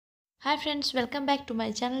Hi friends, welcome bank two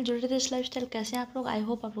माय channel जुलिरिटेश lifestyle. कैसे हैं आप लोग? आई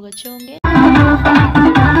होप आप लोग अच्छे होंगे।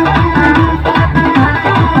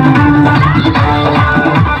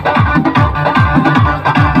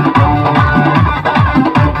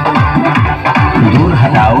 दूर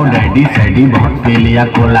हटाओ डैडी सैडी, बहुत पी लिया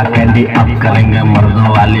कोला कैंडी, अब करेंगे मर्दों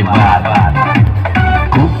वाली बात।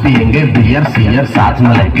 खूब पियेंगे बियर सियर, साथ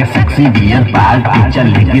में लेके सेक्सी बियर, पार्टी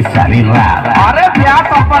चलेगी सारी रात। अरे ब्याह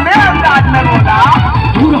तो अपने अंदाज में बोला।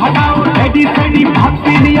 दूर हटाओ डैडी सैडी, बहुत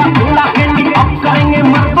पी लिया कोला कैंडी, अब करेंगे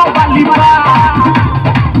मर्दों वाली बात।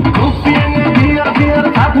 खूब पियेंगे बियर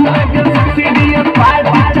सियर, साथ में लेके सेक्सी बियर,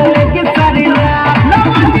 पार्टी चलेगी सारी रात।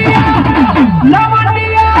 लवंडिया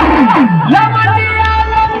लवंडिया लवंडिया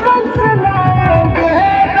लंदन से लाएंगे,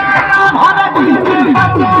 हमारा डीजे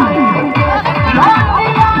बजाएंगे।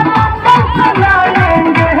 लवंडिया लंदन से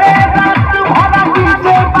लाएंगे, रात भर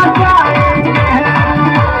डीजे बजाएंगे।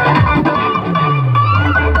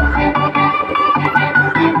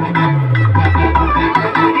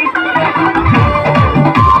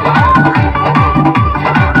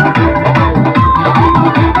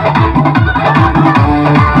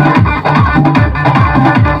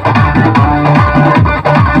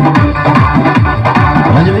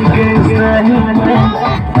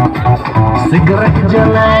 सिगरेट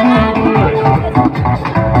जलाएंगे,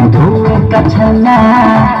 धुएं का छल्ला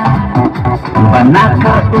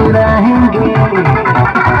बनाकर उड़ाएंगे।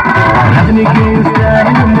 रजनी के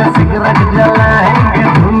स्टाइल में सिगरेट जलाएंगे,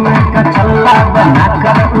 धुएं का छल्ला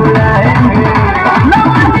बनाकर उड़ाएंगे।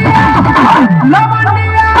 लवंडिया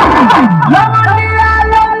लवंडिया लवंडिया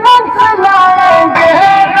लंदन से लाएंगे,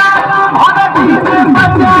 रात भर डीजे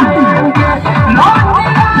बजाएंगे।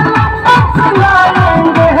 लवंडिया लंदन से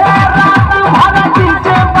लाएंगे,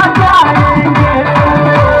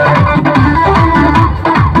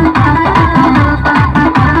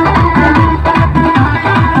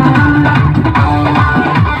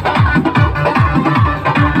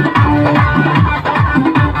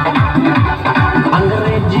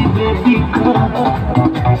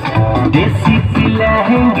 देसी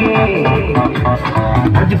पिलाएंगे,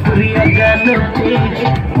 भोजपुरी गानों पे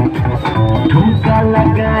ठुमका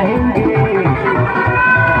लगाएंगे।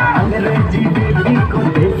 अंग्रेजी बेबी को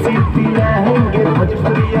देसी पिलाएंगे,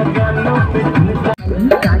 भोजपुरी गानों पे ठुमका।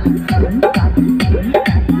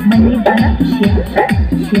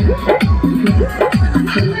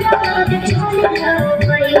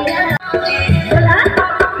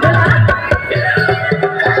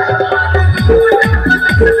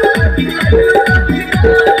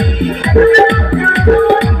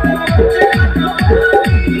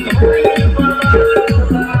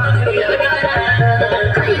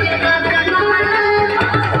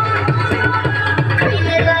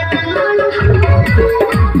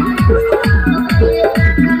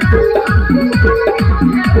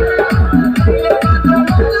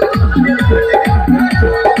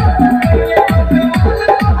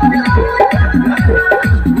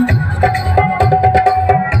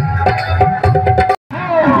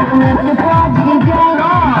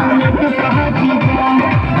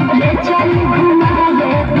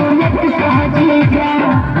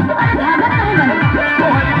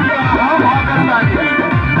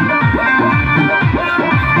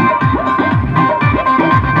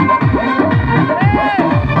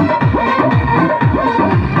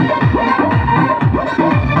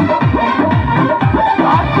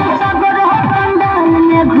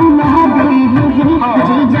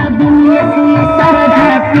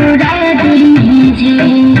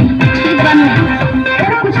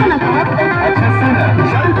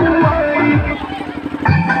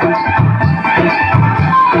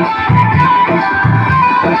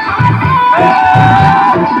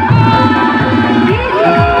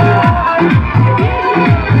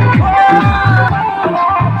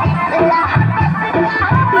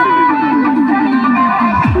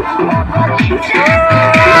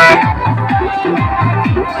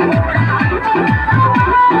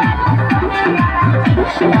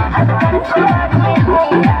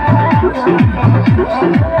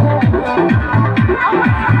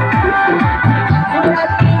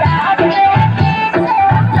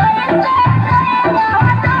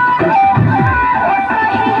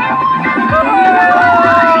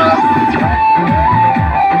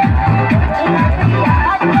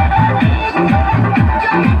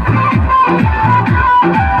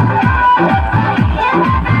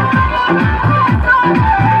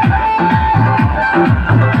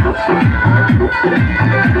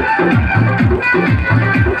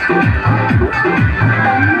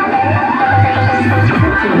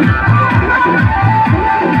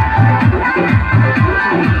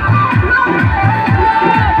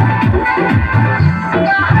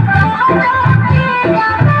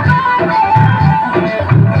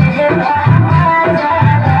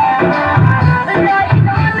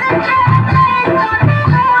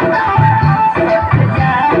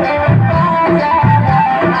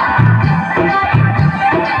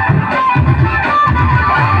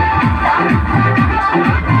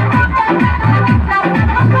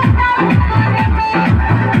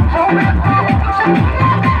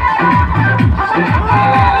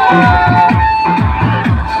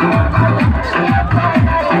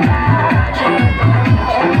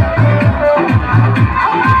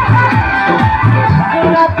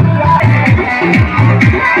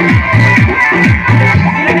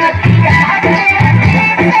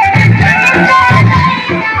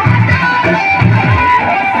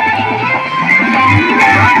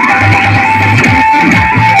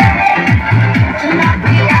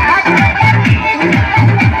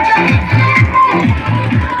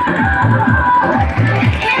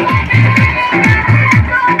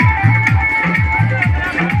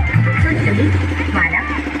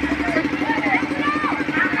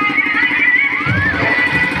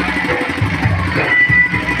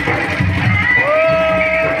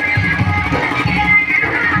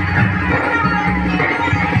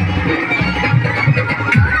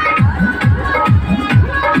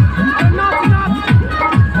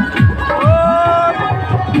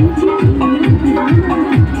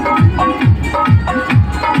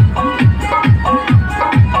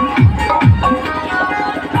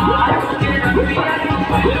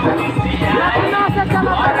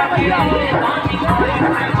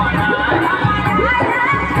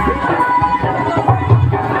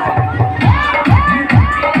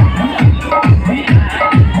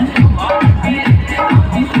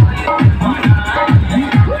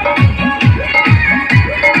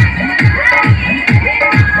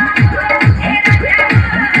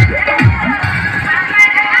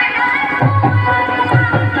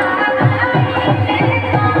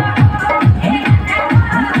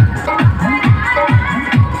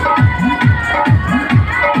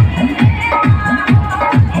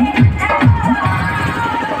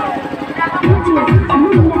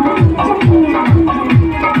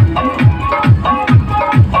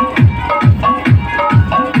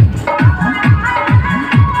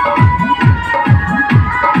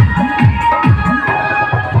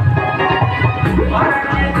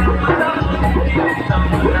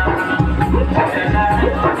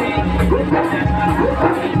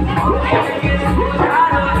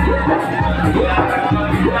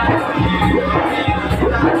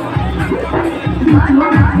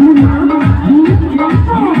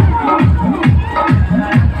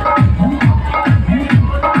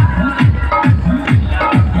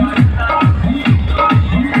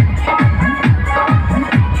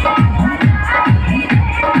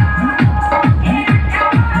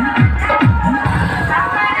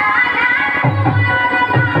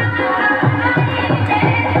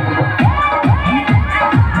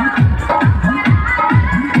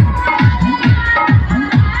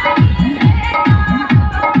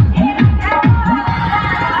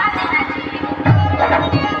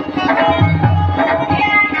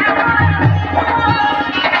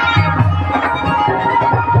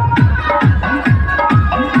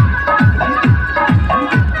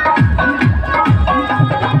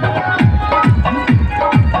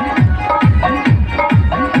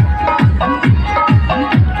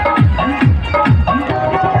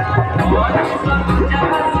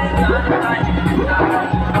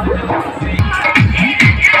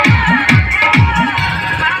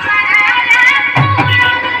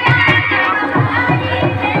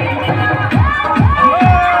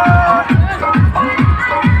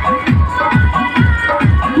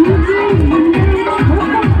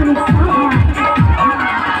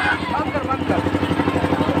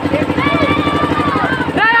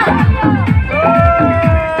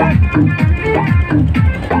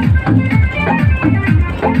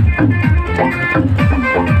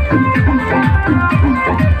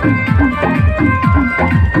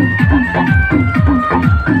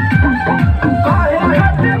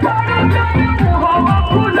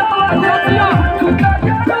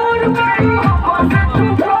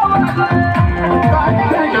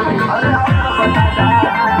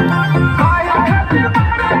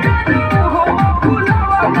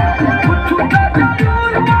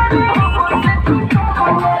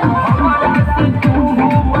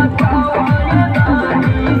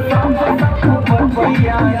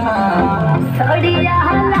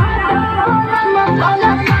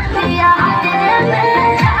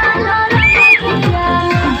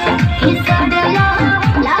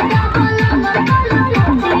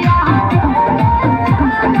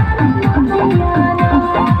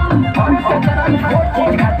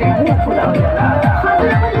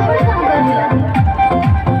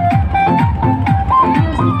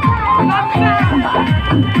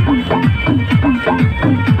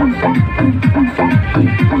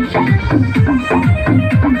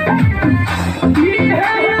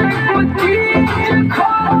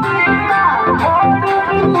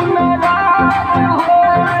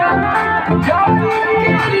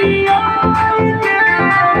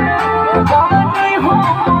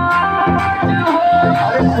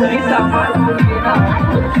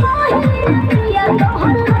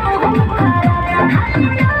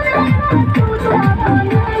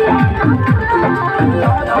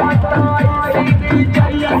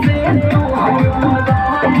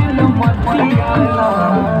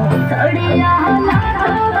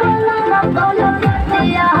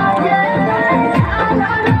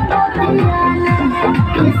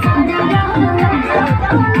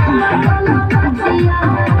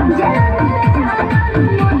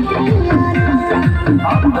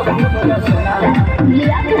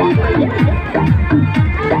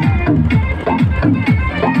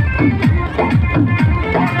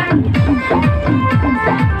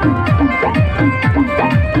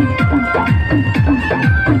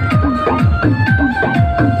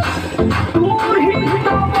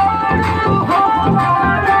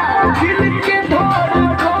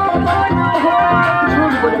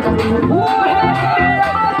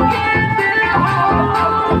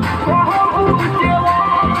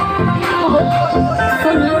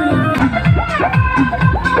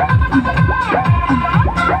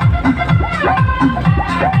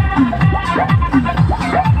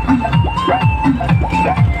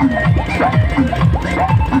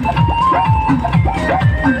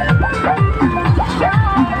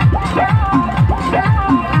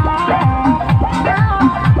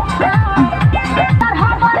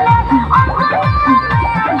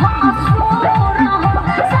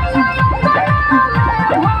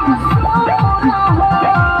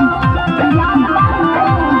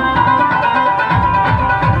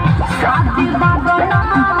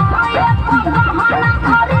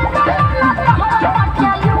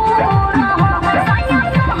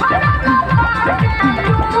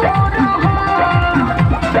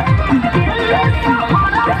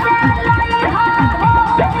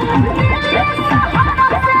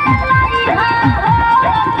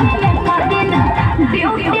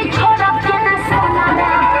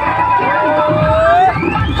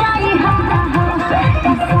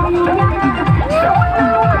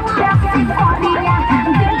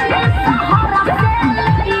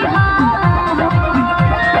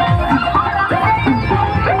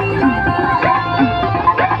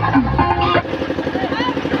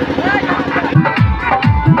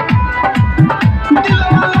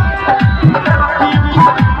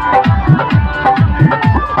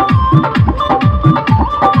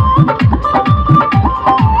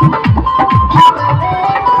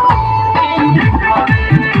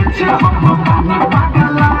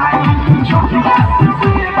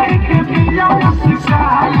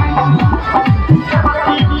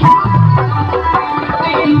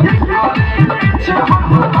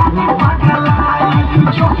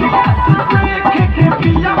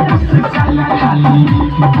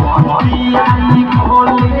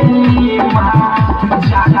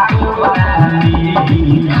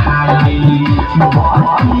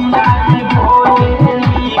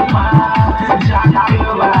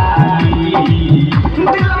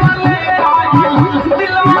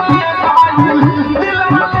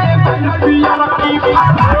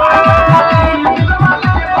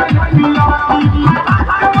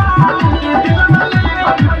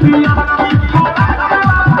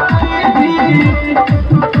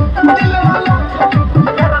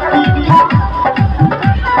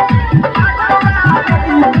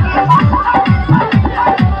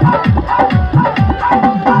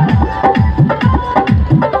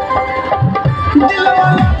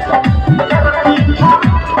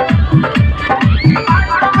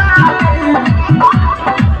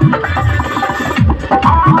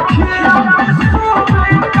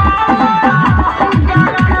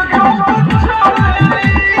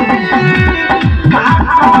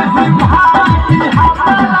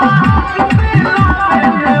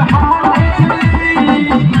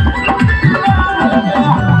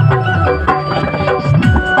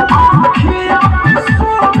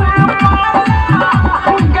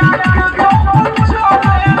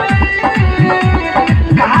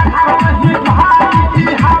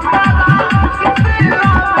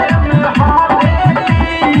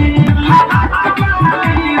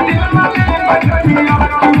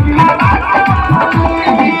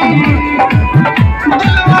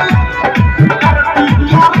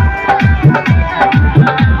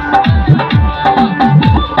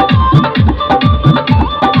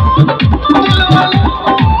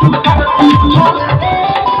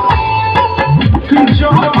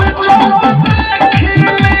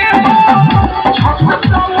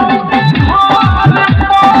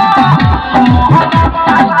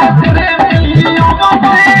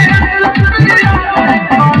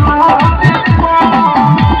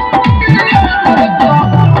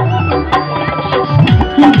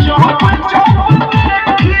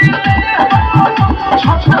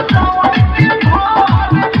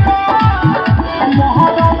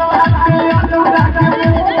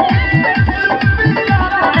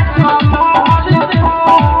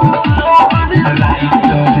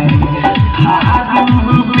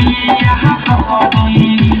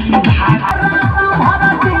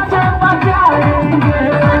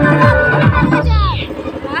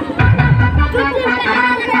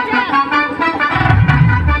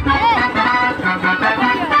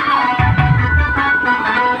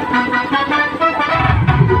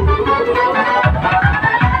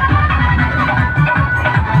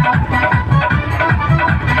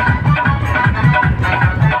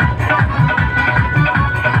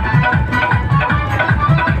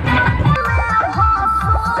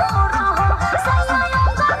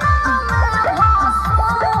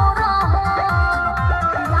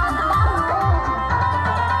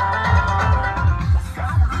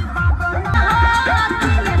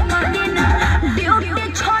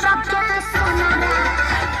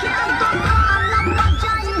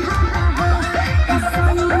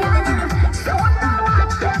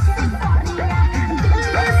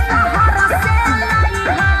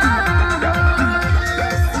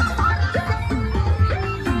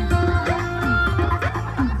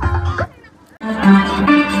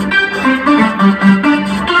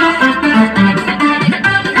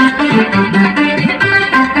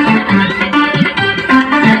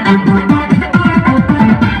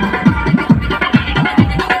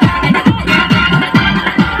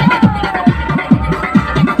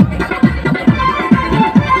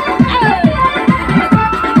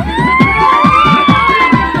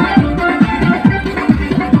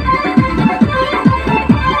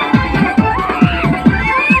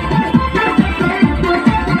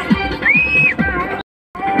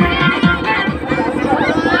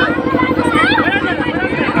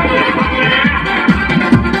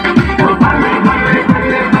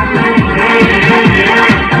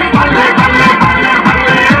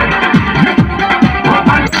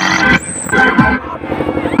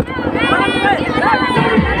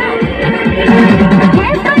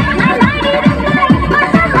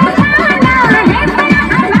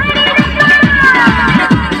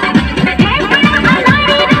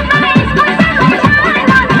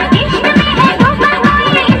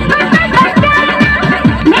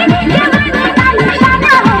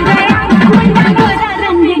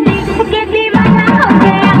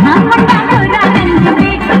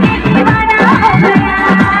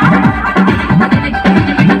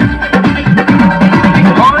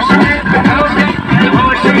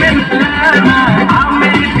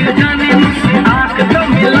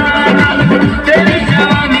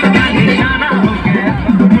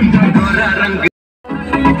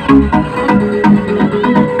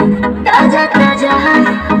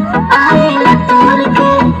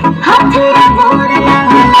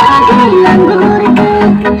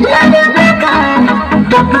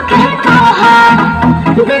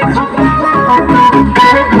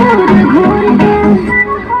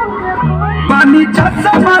 बानी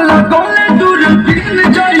चश्मा लगौले दूरबीन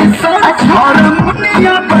जइसन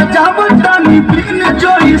हारमोनिया बजावतानी बीन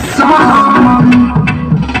जइसन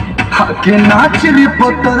के नाच रे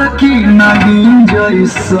पतर की नागिन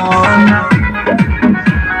जइसन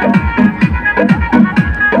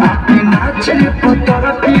के नाच रे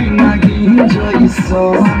पतर की नागिन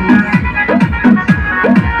जइसन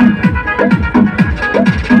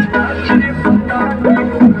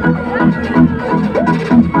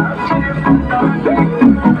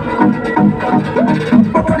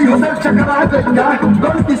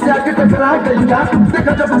गलती से आके टकरा गई का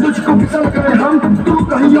देखा जब तुझको फिसल गए हम तू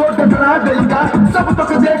कहीं और टकरा गई का सब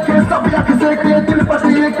तक देखे सब आँख से के दिल पर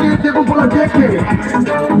के देखो बोला देखे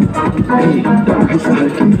डर है सहर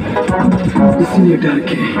के इसलिए डर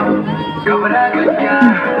के घबरा गई क्या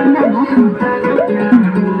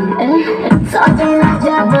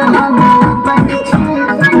जब हम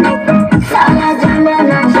सारा जाने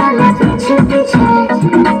ना चले पीछे पीछे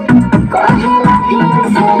कहेला फिर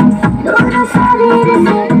से दोनों शरीर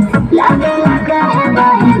से लगे लगा है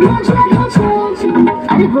बाहें मुझे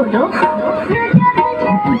अरे बोलो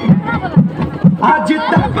आज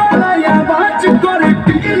तक बड़ा आवाज करे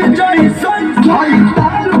तीन जइसन भाई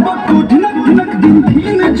ताल बतू ढिनक ढिनक दिन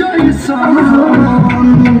दिन जइसन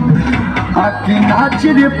आके नाच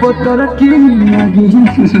रे पतर की लगी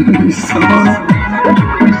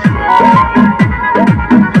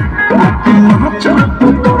आके नाच रे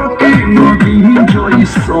पतर की लगी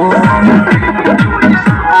जइसन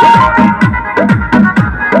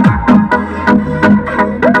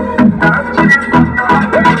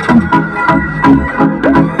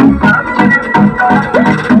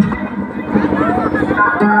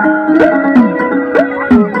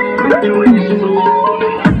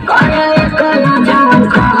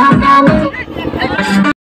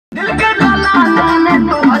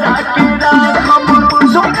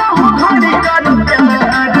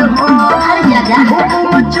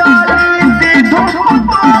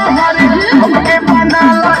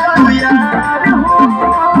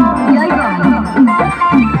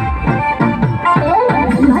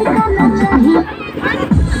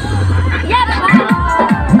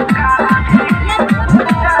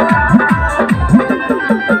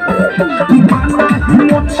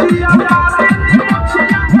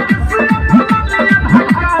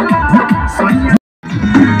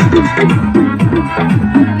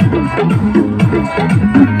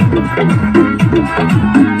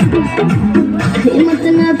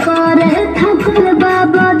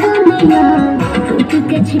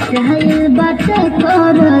छिटाए बाटे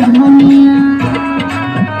कर धनिया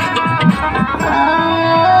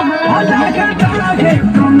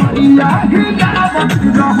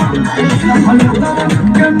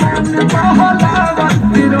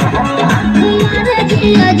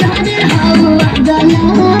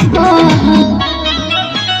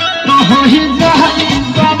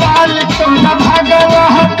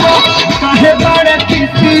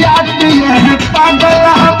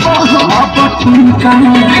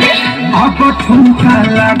अब ठुमका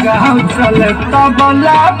लगाओ चल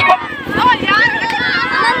तबला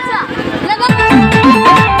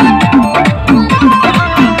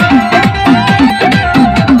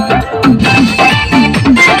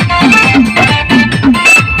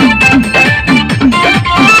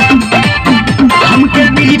हमके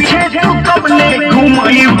पीछे तू कबले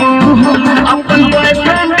घुमाइबू अपन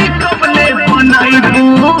बॉयफ्रेंड कबले बनाइबू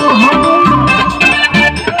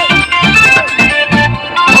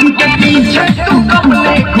तू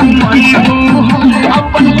कबले घुमाइबू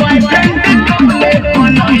अपन बॉयफ्रेंड कबले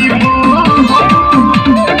बनाइबू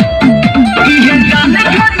ये जाने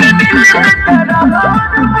खातिर दिल में तेरा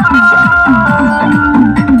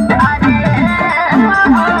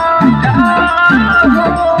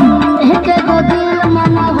एक गो दिल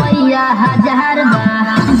मनवैया हजार बार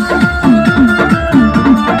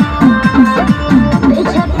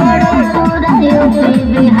पीछे पड़ो पूरा यूपी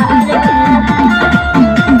बिहार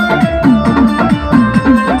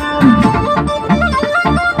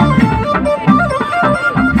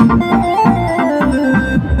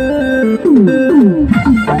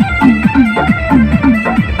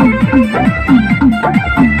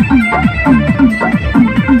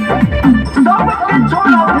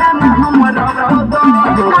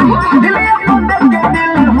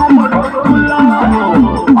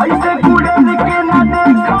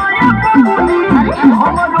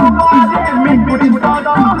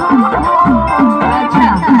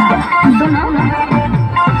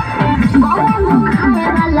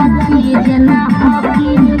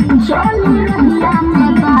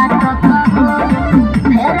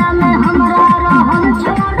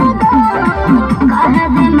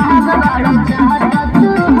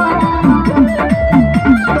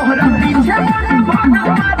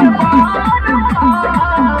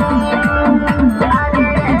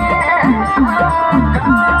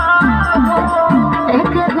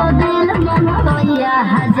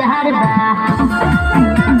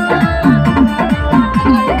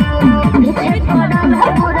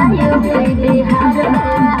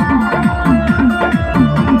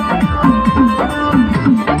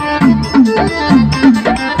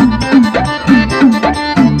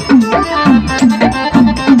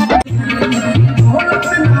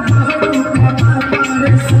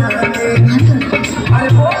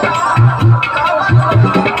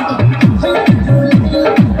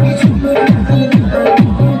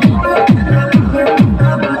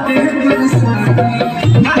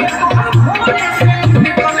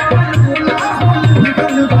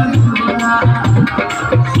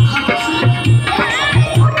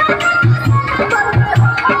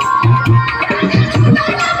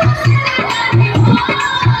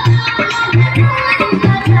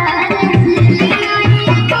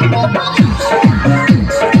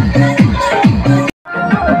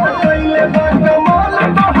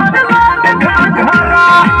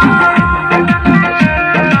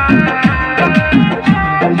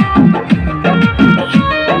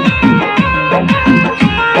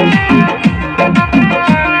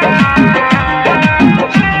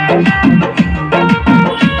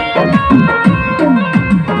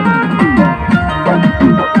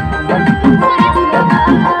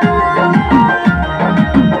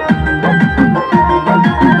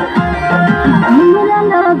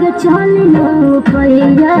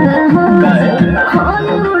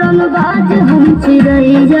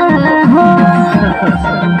चिड़ैया हो।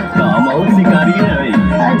 हम और शिकारी है भाई।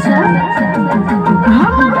 अच्छा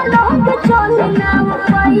हमर लोग चले ना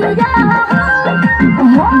पैया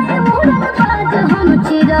होए उड़न बाज हम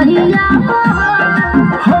चिड़ैया हो।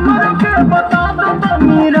 हमर के बता दो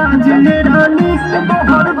तनी राजे रानी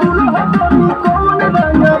तोहर दुल्हा तनी कौन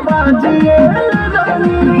रंग बाजिए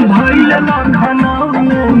रानी भइल ना खाना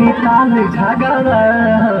में निकाल झगड़ा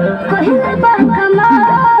कहिले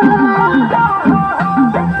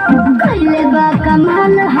बा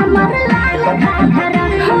कमाल हमर लाल घाघरा।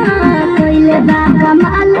 कहिले बा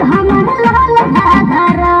कमाल हमर लाल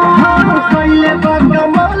घाघरा। कइले बा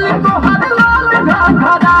कमाल तोहर लाल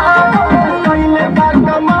घाघरा कइले बा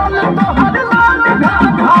कमाल तोहर लाल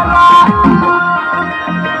घाघरा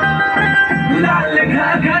लाल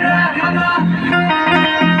घाघरा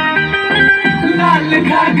लाल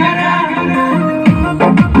घाघरा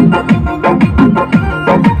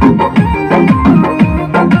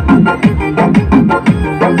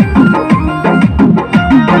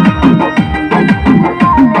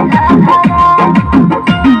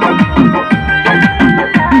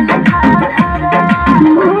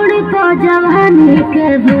जवानी के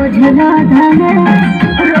बोझला धले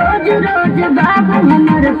रोज रोज बाबू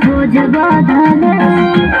हमर खोज बदले।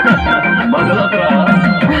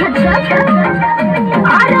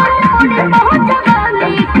 अरे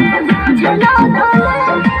जवानी के बोझला धले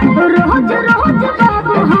रोज रोज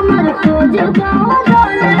बाबू हमर खोज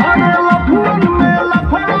बदले। लफुन में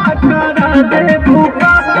लफड़ा करा दे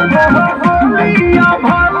भूखा गोलिया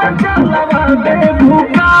भाव चलवा दे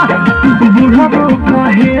भूखा बुढ़बो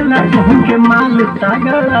कहेला तोहके माल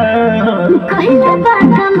तगड़ा कहिले बा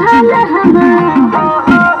कमाल हमर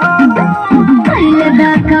कहिले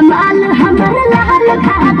बा कमाल हमर लाल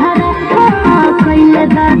घाघरा। कहिले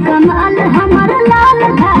बा कमाल हमर लाल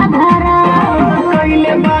घाघरा।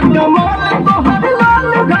 कइले बा कमाल तोहर लाल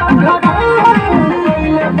घाघरा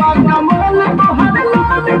कइले बा कमाल तोहर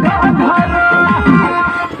लाल घाघरा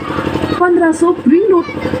 1500 फ्री नोट।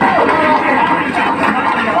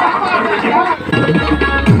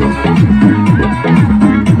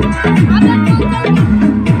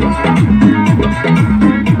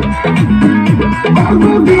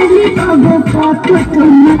 बाबू बेली बाबू पापू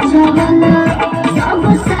तुम चवला सब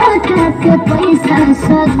साटा के पैसा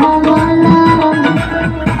सधवाला।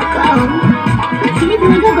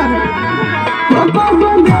 बाबू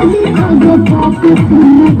बेली बाबू पापू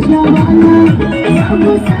तुम चवला सब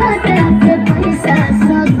साटा के पैसा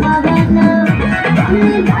सधवाला। तुम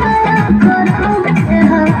दया करो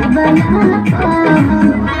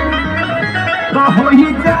होई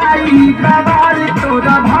जाई कबाल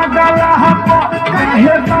तोरा भागला हप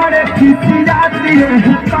काहे बारे खिसी जाती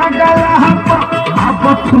है पागला हप अब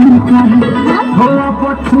ठुमका हो अब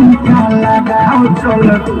ठुमका लगाओ चल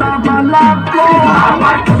तबला को अब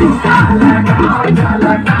ठुमका लगाओ चल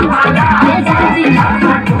तबला अब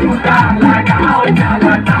ठुमका लगाओ चल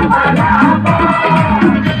तबला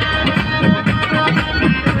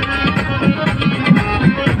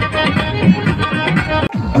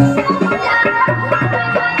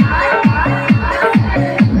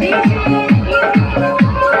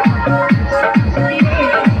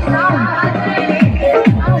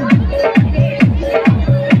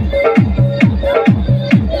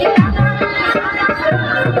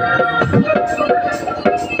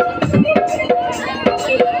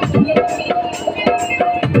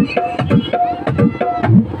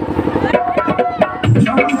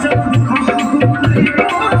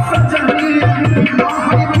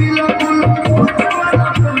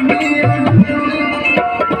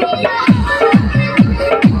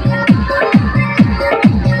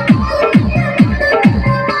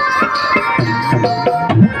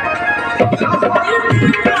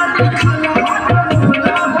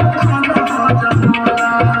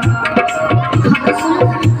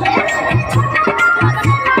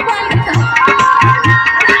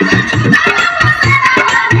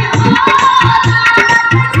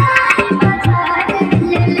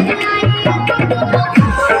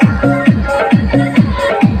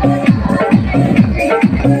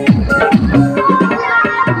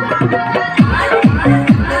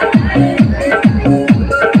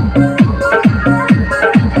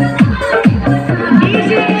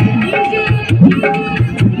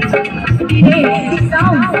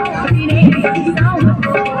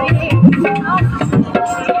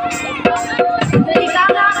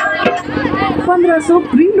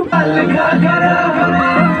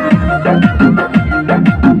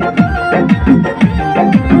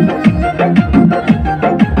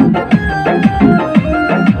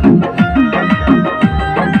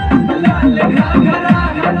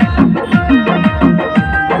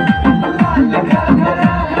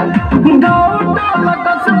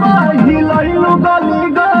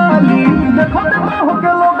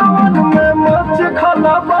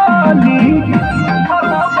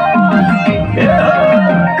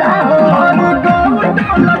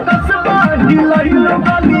हिलाइल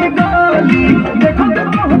गाली गाली देखो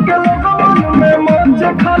देखो के लोगों में मौज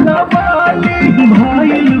खाना वाली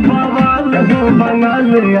भाईल बवाल हो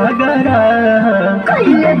बंगाल अगरा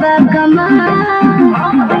कइले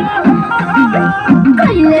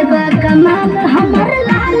बा कमाल हमर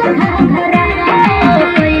लाल घाघरा